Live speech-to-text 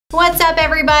What's up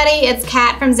everybody, it's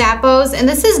Kat from Zappos and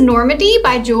this is Normandy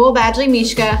by Jewel Badgley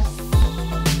Mischka.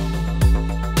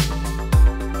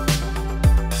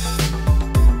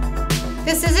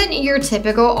 This isn't your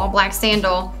typical all black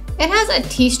sandal. It has a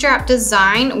T-strap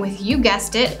design with, you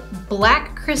guessed it,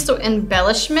 black crystal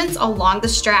embellishments along the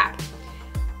strap.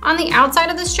 On the outside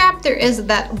of the strap there is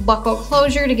that buckle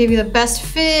closure to give you the best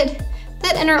fit.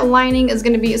 That inner lining is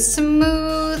going to be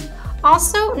smooth.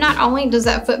 Also, not only does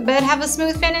that footbed have a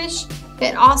smooth finish,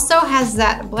 it also has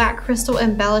that black crystal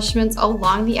embellishments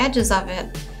along the edges of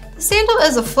it. The sandal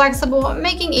is flexible,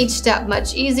 making each step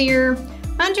much easier.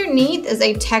 Underneath is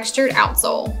a textured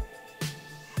outsole.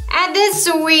 Add this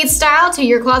sweet style to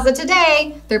your closet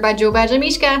today. They're by Jewel Badgley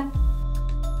Mischka.